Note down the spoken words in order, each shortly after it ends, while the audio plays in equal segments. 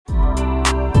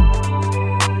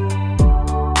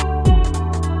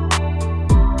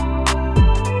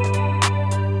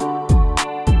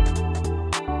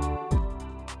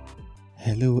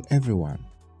everyone.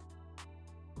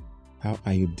 How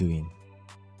are you doing?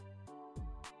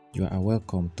 You are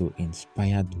welcome to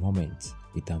Inspired Moments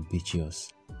with Ambitious.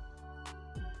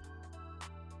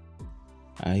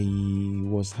 I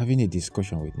was having a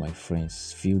discussion with my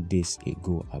friends a few days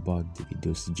ago about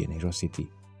Davido's generosity.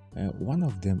 One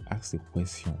of them asked a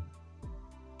question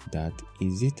that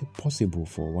is it possible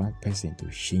for one person to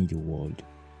change the world?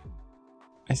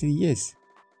 I said yes,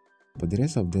 but the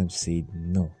rest of them said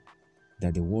no,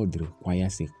 that the world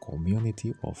requires a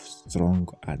community of strong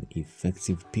and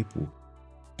effective people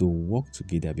to work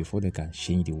together before they can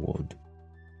change the world.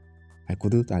 I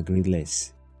couldn't agree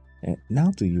less.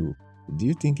 Now to you, do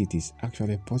you think it is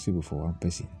actually possible for one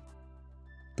person?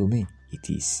 To me, it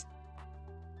is.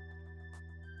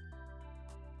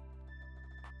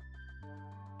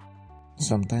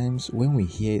 Sometimes when we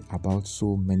hear about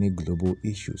so many global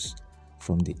issues,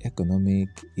 from the economic,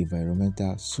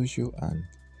 environmental, social, and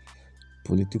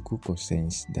political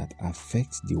concerns that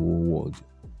affect the whole world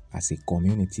as a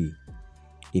community,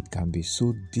 it can be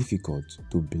so difficult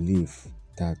to believe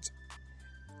that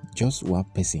just one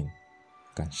person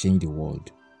can change the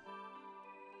world.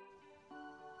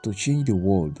 To change the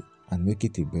world and make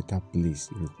it a better place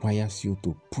requires you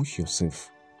to push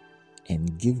yourself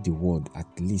and give the world at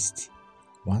least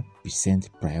 1%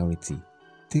 priority.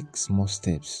 Take small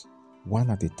steps,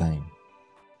 one at a time.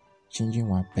 Changing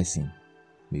one person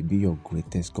may be your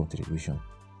greatest contribution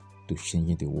to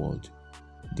changing the world.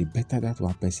 The better that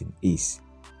one person is,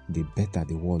 the better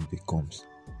the world becomes.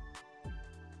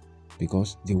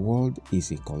 Because the world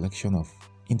is a collection of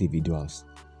individuals,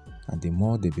 and the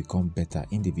more they become better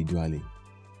individually,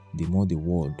 the more the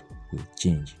world will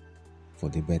change for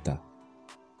the better.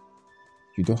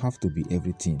 You don't have to be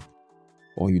everything,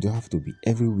 or you don't have to be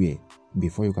everywhere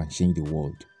before you can change the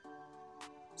world.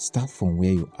 Start from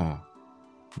where you are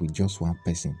with just one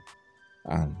person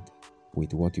and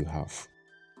with what you have.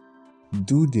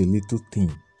 Do the little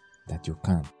thing that you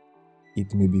can.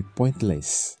 It may be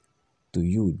pointless to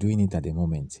you doing it at the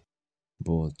moment,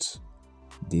 but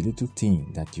the little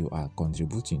thing that you are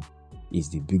contributing is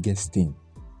the biggest thing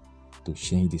to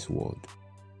change this world.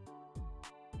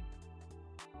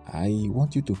 I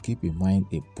want you to keep in mind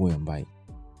a poem by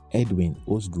Edwin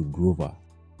Osgood Grover.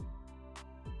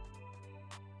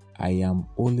 I am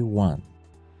only one,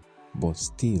 but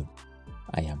still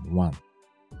I am one.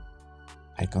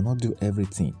 I cannot do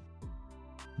everything,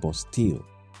 but still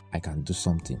I can do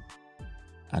something.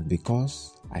 And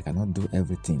because I cannot do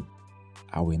everything,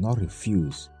 I will not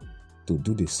refuse to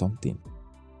do the something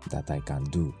that I can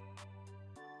do.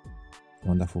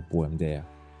 Wonderful poem there.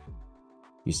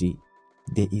 You see,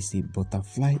 there is a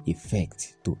butterfly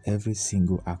effect to every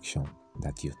single action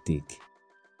that you take.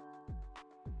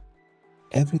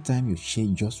 Every time you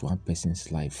change just one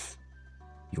person's life,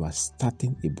 you are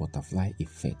starting a butterfly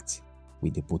effect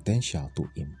with the potential to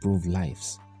improve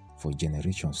lives for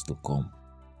generations to come.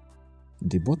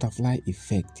 The butterfly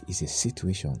effect is a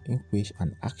situation in which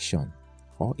an action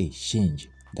or a change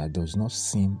that does not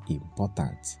seem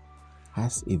important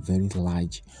has a very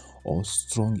large or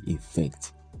strong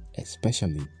effect,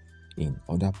 especially in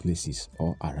other places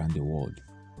or around the world.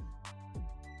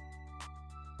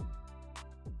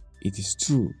 It is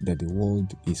true that the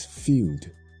world is filled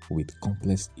with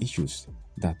complex issues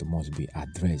that must be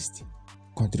addressed.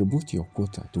 Contribute your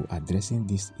quota to addressing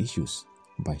these issues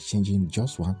by changing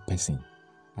just one person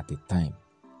at a time,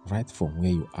 right from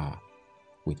where you are,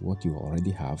 with what you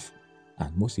already have,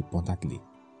 and most importantly,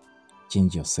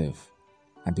 change yourself,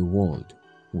 and the world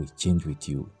will change with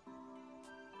you.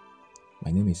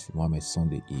 My name is Mohammed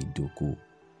Sunday Idoku.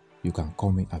 You can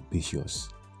call me Ambitious.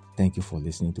 Thank you for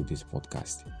listening to this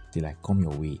podcast. Till I come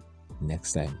your way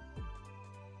next time.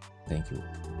 Thank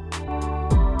you.